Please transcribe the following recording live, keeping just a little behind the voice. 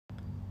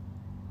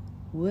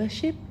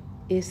Worship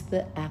is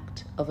the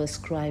act of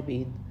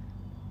ascribing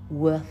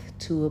worth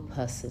to a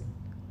person.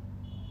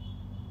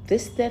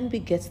 This then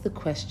begets the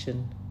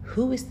question,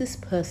 who is this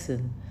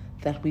person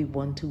that we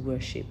want to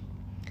worship?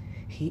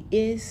 He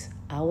is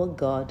our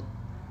God,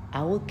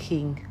 our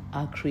King,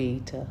 our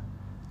Creator,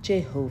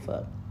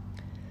 Jehovah.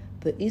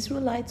 The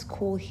Israelites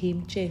call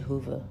him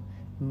Jehovah,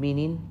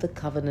 meaning the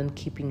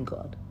covenant-keeping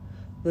God,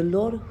 the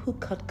Lord who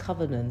cut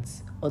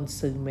covenants on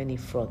so many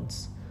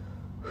fronts.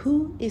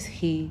 Who is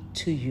he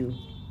to you?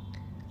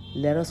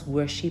 Let us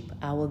worship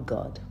our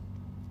God.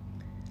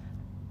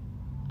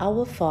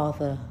 Our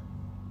Father,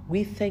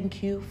 we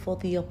thank you for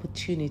the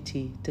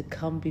opportunity to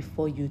come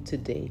before you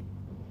today.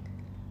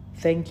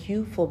 Thank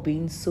you for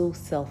being so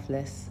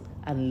selfless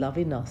and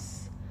loving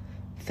us.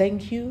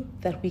 Thank you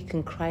that we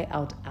can cry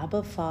out,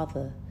 Abba,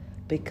 Father,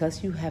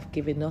 because you have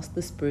given us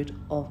the spirit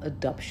of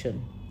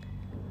adoption.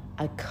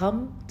 I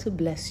come to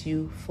bless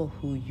you for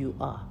who you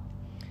are.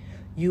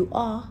 You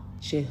are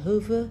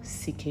Jehovah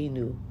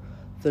Tsidkenu,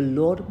 the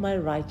Lord my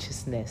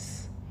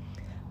righteousness.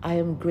 I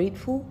am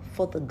grateful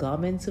for the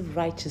garments of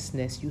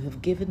righteousness you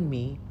have given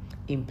me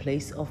in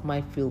place of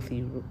my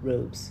filthy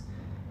robes.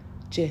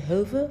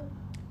 Jehovah,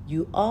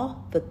 you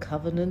are the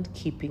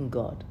covenant-keeping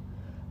God,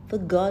 the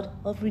God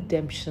of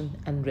redemption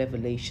and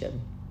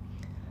revelation.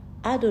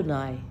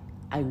 Adonai,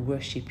 I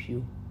worship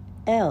you.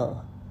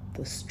 El,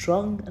 the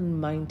strong and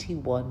mighty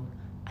one,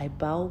 I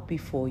bow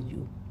before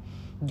you.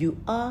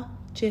 You are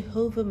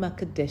Jehovah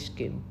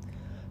Makadeshkim,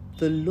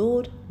 the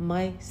Lord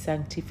my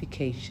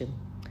sanctification.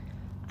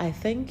 I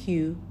thank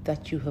you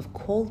that you have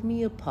called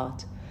me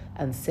apart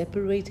and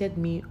separated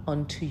me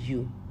unto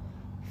you.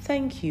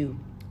 Thank you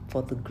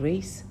for the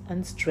grace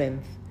and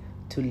strength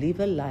to live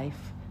a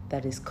life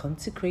that is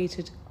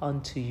consecrated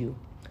unto you,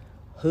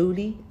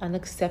 holy and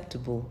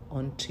acceptable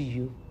unto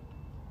you.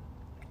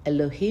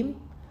 Elohim,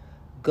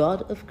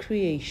 God of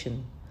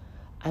creation,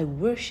 I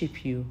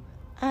worship you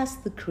as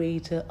the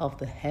creator of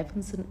the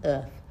heavens and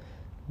earth,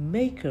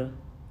 maker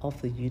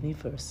of the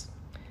universe.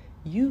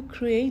 You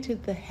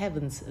created the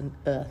heavens and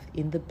earth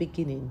in the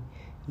beginning,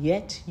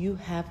 yet you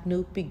have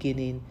no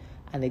beginning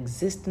and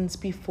existence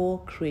before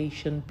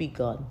creation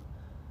begun.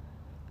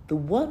 The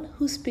one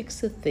who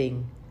speaks a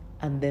thing,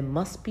 and there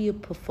must be a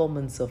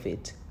performance of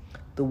it.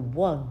 The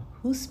one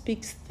who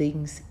speaks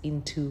things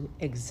into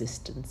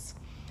existence.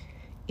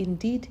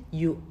 Indeed,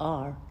 you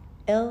are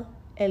El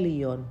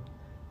Elyon,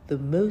 the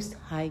Most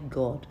High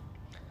God,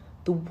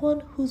 the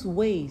one whose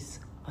ways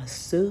are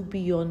so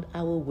beyond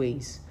our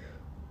ways,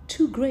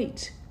 too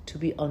great to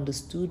be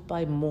understood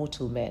by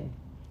mortal men.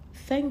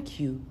 Thank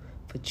you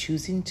for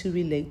choosing to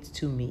relate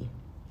to me.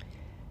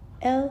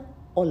 El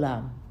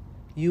Olam,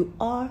 you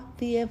are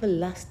the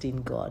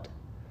everlasting God.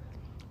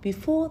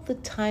 Before the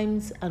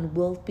times and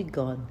world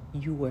begun,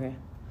 you were,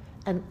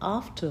 and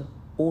after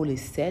all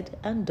is said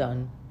and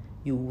done,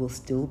 you will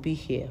still be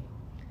here.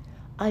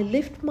 I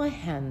lift my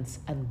hands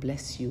and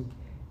bless you,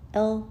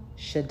 El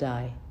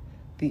Shaddai,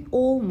 the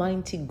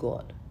Almighty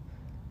God,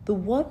 the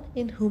one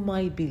in whom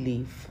I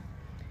believe.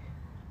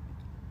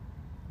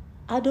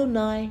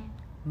 Adonai,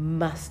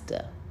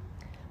 Master,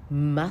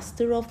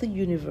 Master of the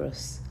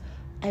universe,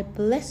 I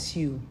bless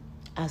you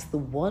as the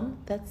one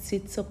that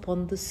sits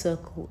upon the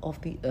circle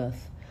of the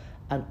earth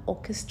and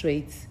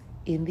orchestrates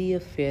in the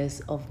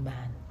affairs of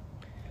man.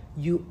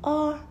 You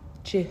are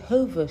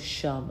Jehovah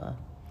Shammah,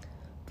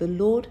 the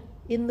Lord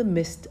in the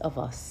midst of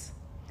us,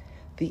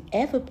 the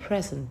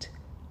ever-present,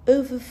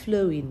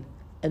 overflowing,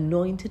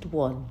 anointed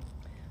one,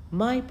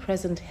 my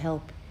present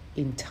help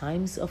in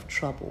times of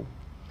trouble.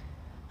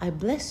 I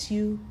bless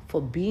you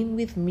for being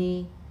with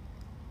me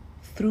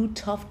through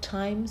tough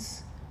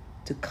times,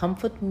 to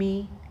comfort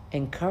me,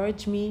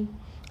 encourage me,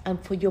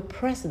 and for your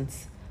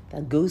presence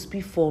that goes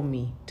before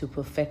me to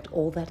perfect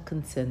all that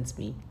concerns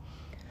me.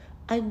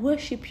 I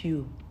worship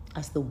you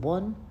as the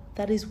one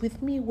that is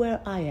with me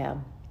where I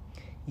am,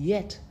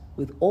 yet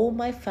with all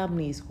my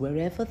families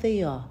wherever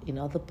they are in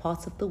other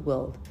parts of the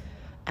world,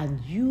 and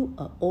you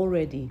are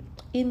already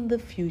in the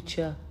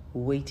future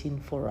waiting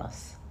for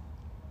us.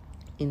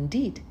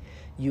 Indeed,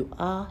 you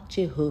are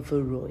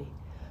Jehovah Roy,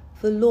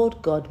 the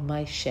Lord God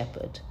my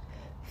shepherd.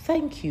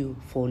 Thank you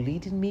for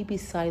leading me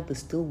beside the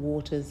still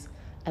waters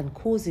and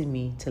causing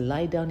me to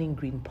lie down in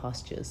green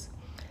pastures.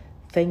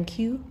 Thank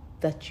you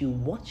that you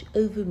watch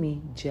over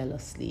me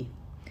jealously.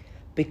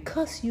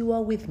 Because you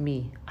are with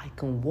me, I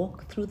can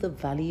walk through the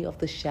valley of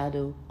the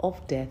shadow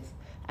of death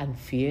and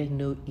fear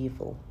no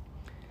evil.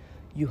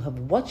 You have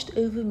watched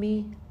over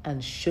me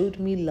and showed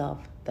me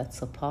love that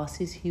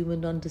surpasses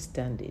human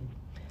understanding.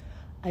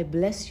 I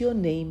bless your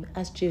name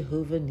as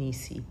Jehovah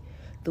Nisi,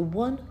 the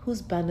one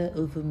whose banner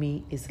over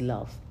me is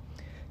love.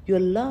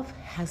 Your love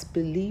has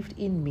believed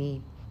in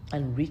me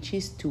and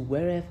reaches to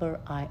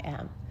wherever I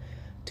am,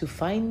 to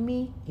find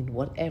me in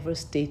whatever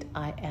state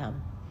I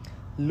am.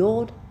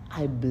 Lord,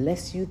 I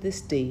bless you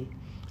this day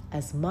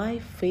as my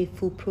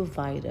faithful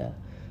provider,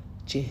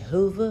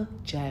 Jehovah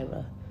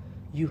Jireh.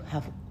 You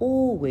have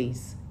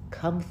always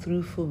come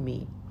through for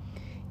me.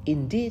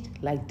 Indeed,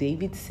 like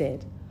David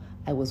said,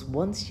 I was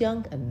once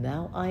young and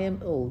now I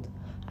am old,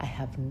 I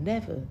have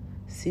never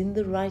seen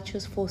the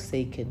righteous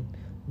forsaken,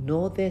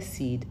 nor their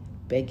seed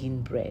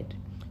begging bread.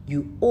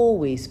 You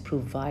always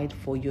provide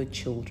for your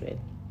children.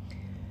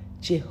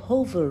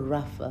 Jehovah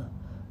Rapha,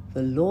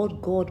 the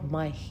Lord God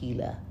my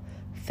healer,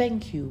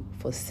 thank you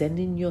for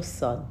sending your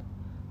Son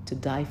to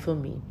die for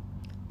me.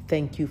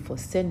 Thank you for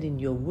sending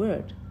your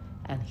word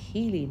and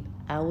healing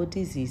our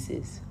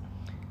diseases.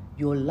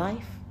 Your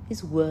life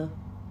is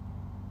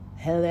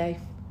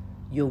life.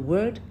 Your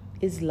word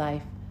is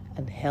life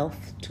and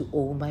health to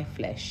all my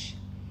flesh.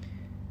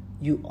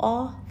 You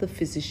are the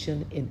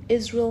physician in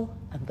Israel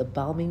and the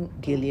balm in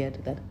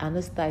Gilead that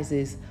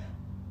anesthetizes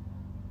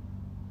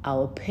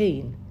our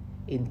pain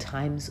in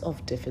times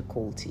of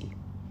difficulty.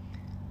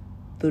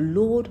 The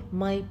Lord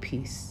my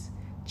peace,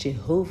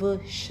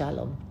 Jehovah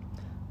Shalom,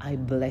 I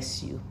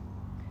bless you.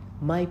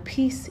 My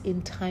peace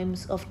in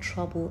times of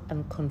trouble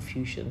and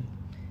confusion.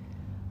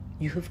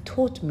 You have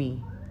taught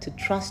me to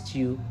trust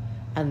you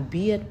and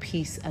be at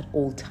peace at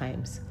all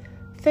times.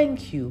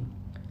 Thank you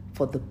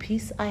for the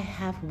peace I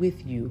have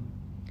with you,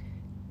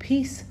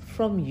 peace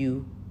from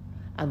you,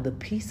 and the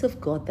peace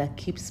of God that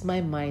keeps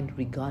my mind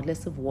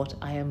regardless of what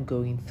I am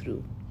going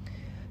through.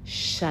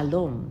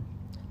 Shalom,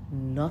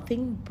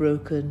 nothing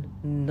broken,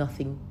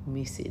 nothing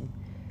missing.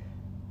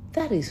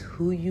 That is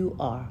who you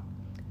are,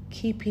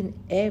 keeping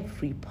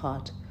every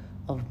part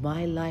of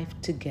my life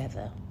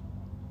together.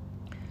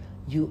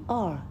 You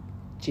are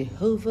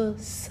Jehovah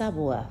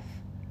Sabaoth,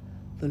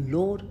 the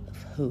Lord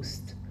of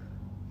hosts,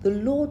 the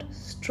Lord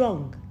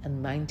strong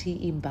and mighty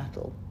in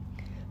battle,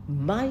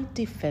 my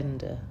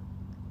defender,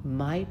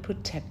 my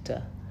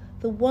protector,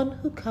 the one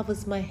who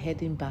covers my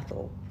head in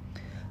battle,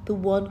 the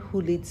one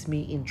who leads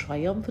me in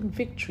triumphant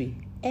victory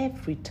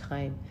every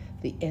time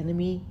the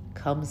enemy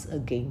comes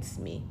against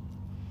me.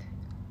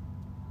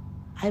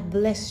 I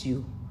bless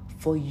you,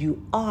 for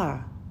you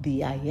are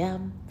the I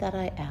am that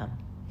I am,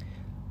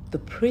 the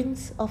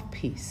Prince of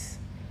Peace,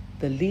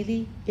 the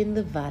lily in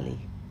the valley,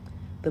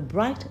 the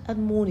bright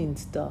and morning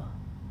star,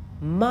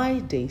 my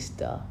day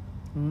star,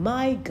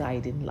 my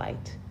guiding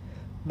light,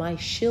 my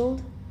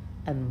shield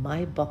and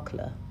my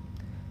buckler,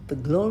 the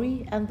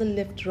glory and the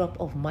lifter up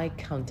of my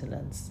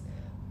countenance,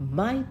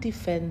 my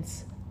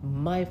defense,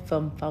 my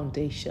firm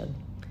foundation,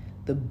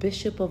 the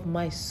bishop of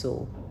my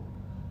soul,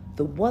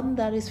 the one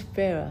that is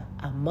fairer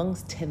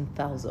amongst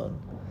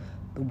 10,000,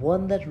 the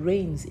one that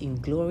reigns in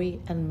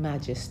glory and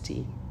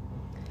majesty.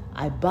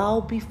 I bow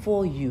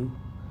before you.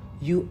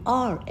 You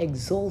are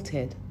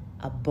exalted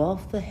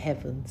above the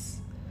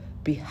heavens.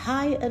 Be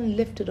high and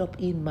lifted up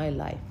in my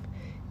life,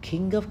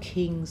 King of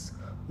kings,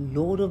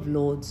 Lord of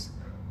lords,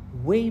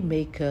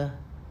 Waymaker,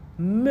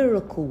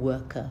 miracle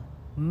worker,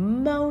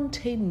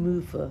 mountain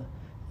mover,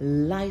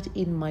 light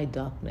in my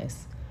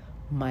darkness.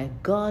 My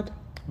God,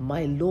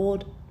 my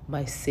Lord,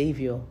 my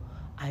Savior,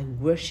 I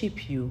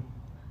worship you.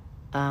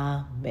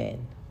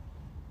 Amen.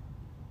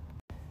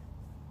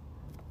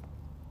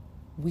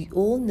 We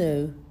all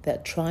know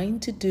that trying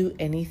to do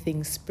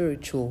anything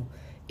spiritual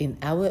in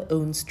our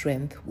own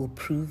strength will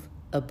prove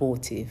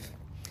abortive.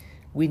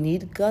 We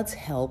need God's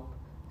help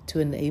to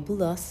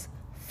enable us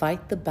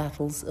fight the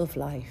battles of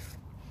life.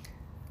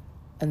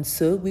 And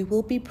so we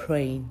will be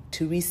praying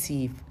to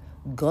receive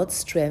God's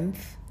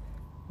strength,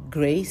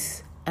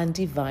 grace, and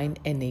divine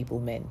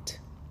enablement.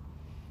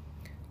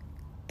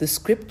 The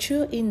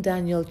scripture in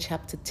Daniel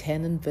chapter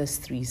 10 and verse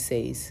 3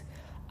 says,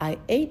 I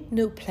ate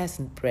no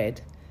pleasant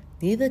bread,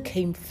 neither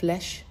came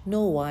flesh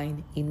nor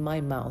wine in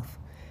my mouth,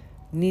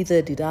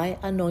 neither did I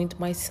anoint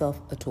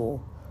myself at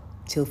all,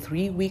 till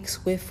 3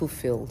 weeks were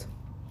fulfilled.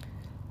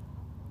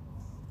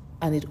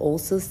 And it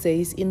also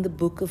says in the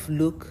book of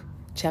Luke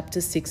chapter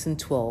 6 and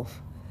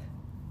 12,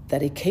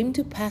 that it came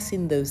to pass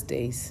in those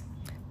days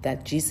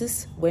that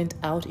Jesus went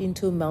out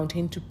into a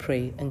mountain to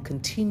pray and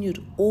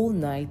continued all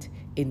night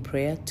in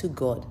prayer to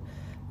God.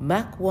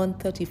 Mark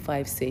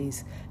 1:35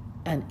 says,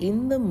 and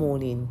in the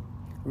morning,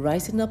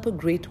 rising up a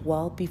great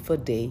while before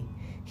day,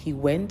 he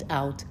went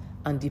out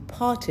and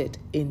departed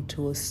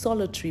into a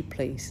solitary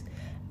place,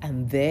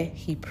 and there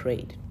he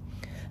prayed.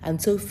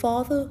 And so,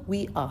 Father,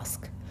 we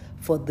ask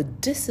for the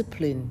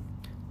discipline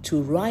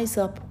to rise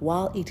up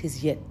while it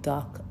is yet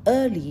dark,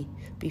 early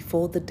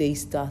before the day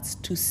starts,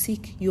 to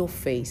seek your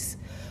face.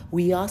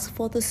 We ask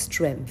for the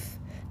strength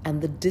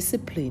and the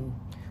discipline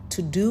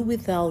to do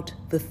without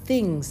the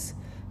things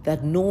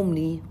that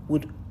normally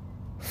would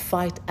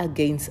fight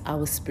against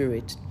our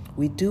spirit.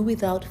 We do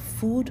without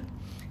food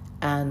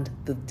and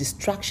the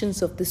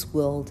distractions of this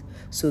world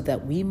so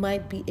that we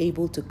might be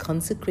able to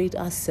consecrate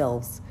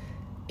ourselves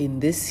in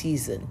this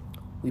season.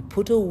 We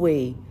put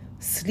away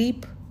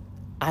sleep,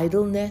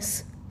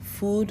 idleness,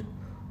 food,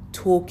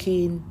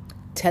 talking,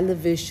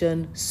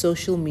 television,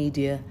 social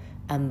media,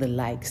 and the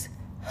likes.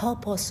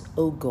 Help us,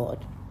 O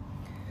God.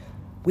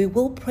 We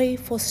will pray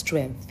for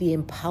strength, the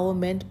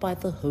empowerment by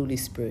the Holy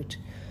Spirit.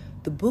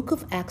 The book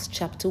of Acts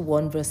chapter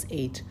 1 verse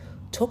 8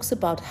 talks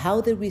about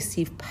how they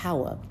received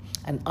power,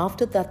 and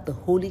after that the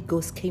Holy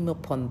Ghost came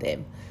upon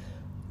them.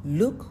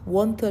 Luke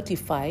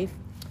 1:35,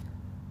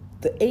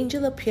 the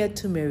angel appeared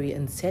to Mary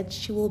and said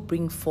she will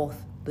bring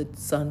forth the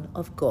Son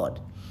of God.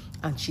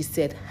 And she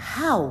said,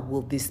 "How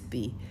will this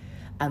be?"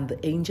 And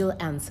the angel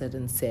answered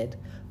and said,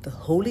 "The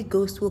Holy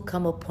Ghost will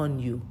come upon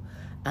you,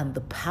 and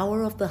the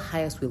power of the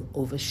highest will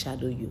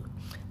overshadow you,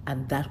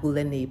 and that will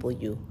enable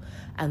you."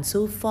 And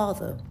so,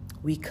 Father,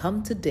 we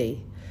come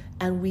today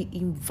and we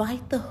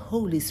invite the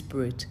Holy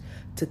Spirit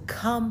to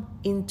come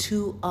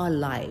into our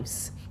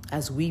lives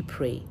as we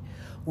pray.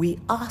 We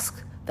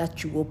ask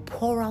that you will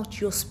pour out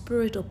your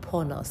Spirit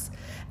upon us.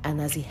 And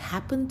as it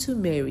happened to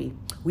Mary,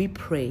 we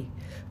pray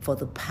for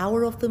the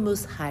power of the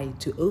Most High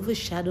to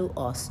overshadow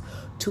us,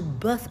 to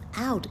birth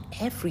out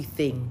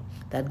everything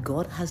that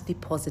God has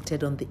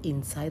deposited on the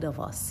inside of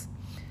us.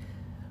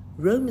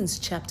 Romans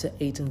chapter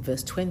 8 and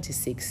verse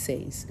 26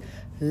 says,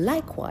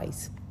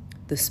 "Likewise,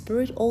 the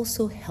Spirit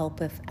also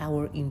helpeth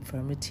our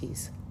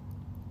infirmities.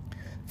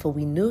 For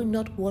we know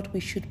not what we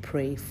should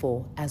pray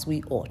for as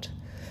we ought,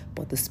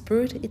 but the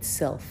Spirit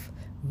itself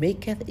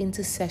maketh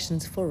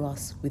intercessions for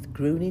us with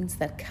groanings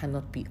that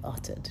cannot be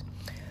uttered."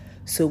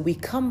 So we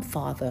come,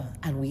 Father,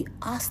 and we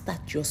ask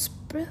that your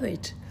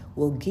Spirit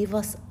will give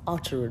us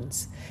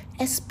utterance,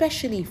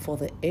 especially for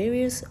the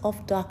areas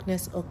of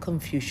darkness or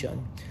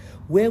confusion,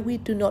 where we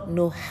do not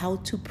know how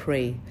to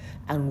pray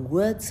and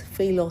words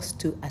fail us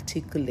to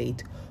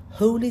articulate.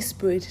 Holy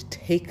Spirit,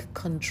 take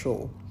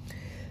control.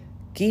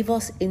 Give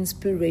us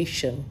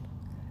inspiration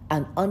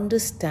and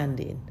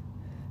understanding,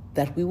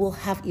 that we will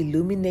have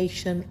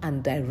illumination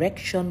and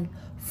direction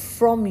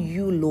from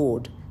you,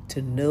 Lord,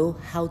 to know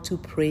how to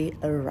pray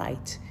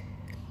aright.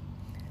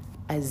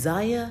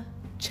 Isaiah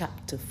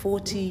chapter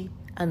 40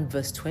 and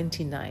verse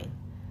 29.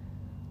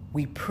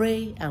 We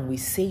pray and we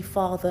say,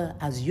 Father,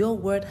 as your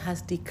word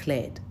has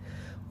declared,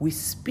 we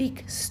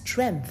speak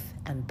strength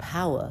and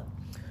power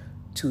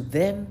to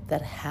them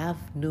that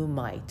have no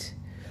might.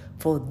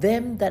 For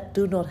them that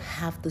do not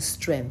have the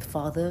strength,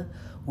 Father,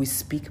 we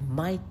speak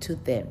might to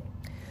them.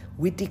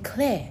 We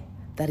declare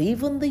that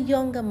even the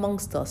young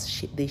amongst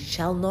us, they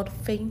shall not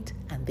faint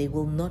and they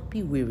will not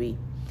be weary.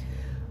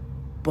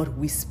 But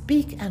we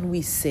speak and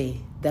we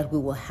say that we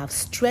will have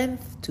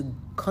strength to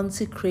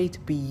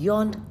consecrate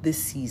beyond this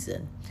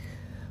season.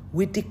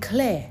 We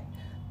declare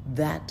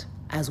that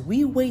as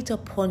we wait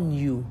upon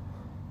you,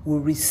 we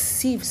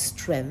receive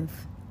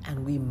strength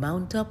and we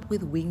mount up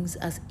with wings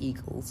as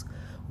eagles.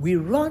 We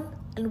run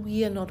and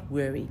we are not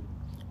weary.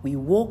 We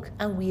walk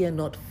and we are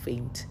not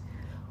faint.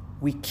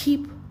 We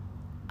keep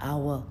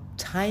our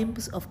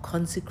times of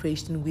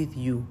consecration with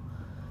you.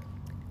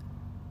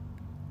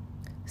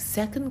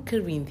 2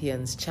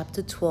 Corinthians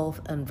chapter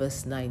 12 and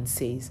verse 9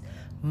 says,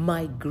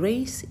 "My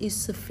grace is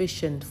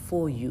sufficient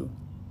for you,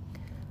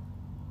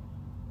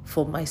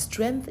 for my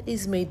strength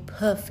is made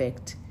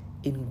perfect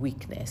in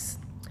weakness."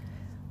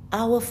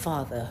 Our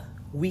Father,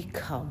 we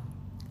come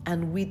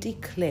and we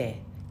declare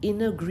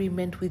in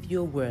agreement with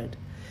your word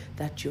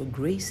that your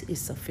grace is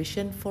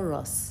sufficient for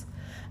us,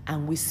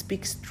 and we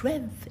speak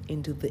strength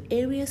into the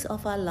areas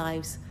of our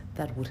lives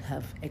that would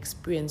have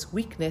experienced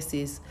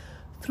weaknesses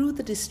through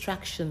the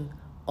distraction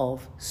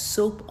of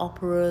soap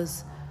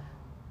operas,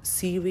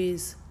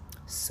 series,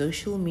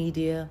 social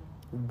media,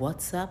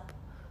 WhatsApp,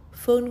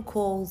 phone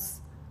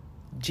calls,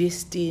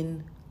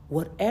 gisting,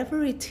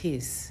 whatever it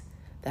is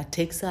that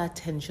takes our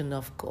attention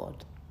off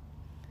God.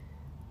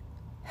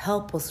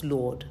 Help us,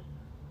 Lord,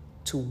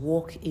 to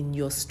walk in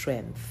your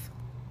strength.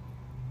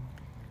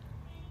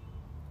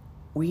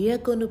 We are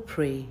going to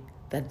pray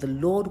that the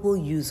Lord will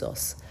use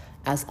us,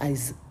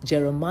 as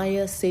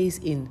Jeremiah says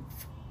in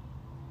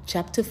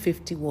chapter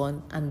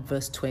 51 and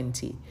verse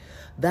 20.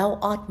 "Thou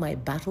art my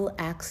battle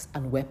axe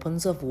and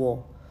weapons of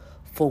war,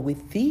 for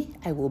with thee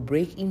I will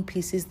break in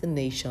pieces the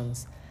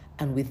nations,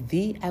 and with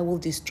thee I will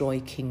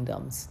destroy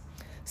kingdoms."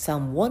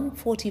 Psalm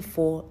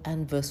 144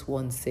 and verse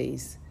 1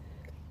 says,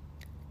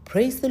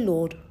 "Praise the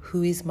Lord,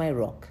 who is my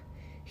rock.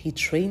 He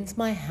trains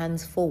my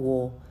hands for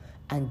war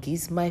and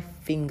gives my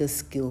fingers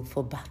skill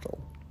for battle."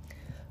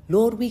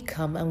 Lord, we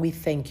come and we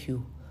thank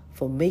you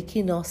for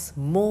making us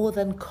more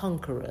than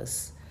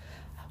conquerors.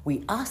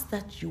 We ask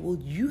that you will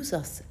use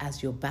us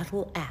as your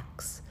battle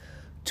axe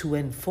to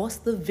enforce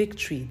the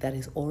victory that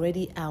is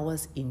already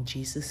ours in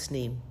Jesus'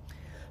 name.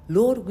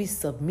 Lord, we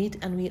submit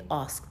and we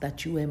ask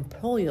that you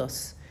employ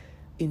us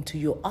into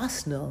your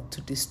arsenal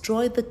to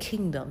destroy the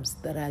kingdoms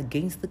that are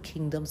against the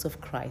kingdoms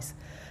of Christ.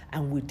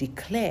 And we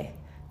declare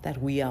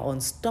that we are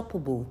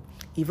unstoppable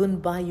even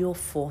by your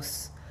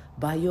force,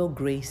 by your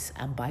grace,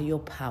 and by your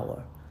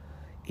power.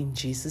 In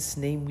Jesus'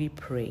 name we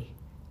pray.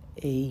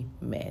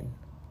 Amen.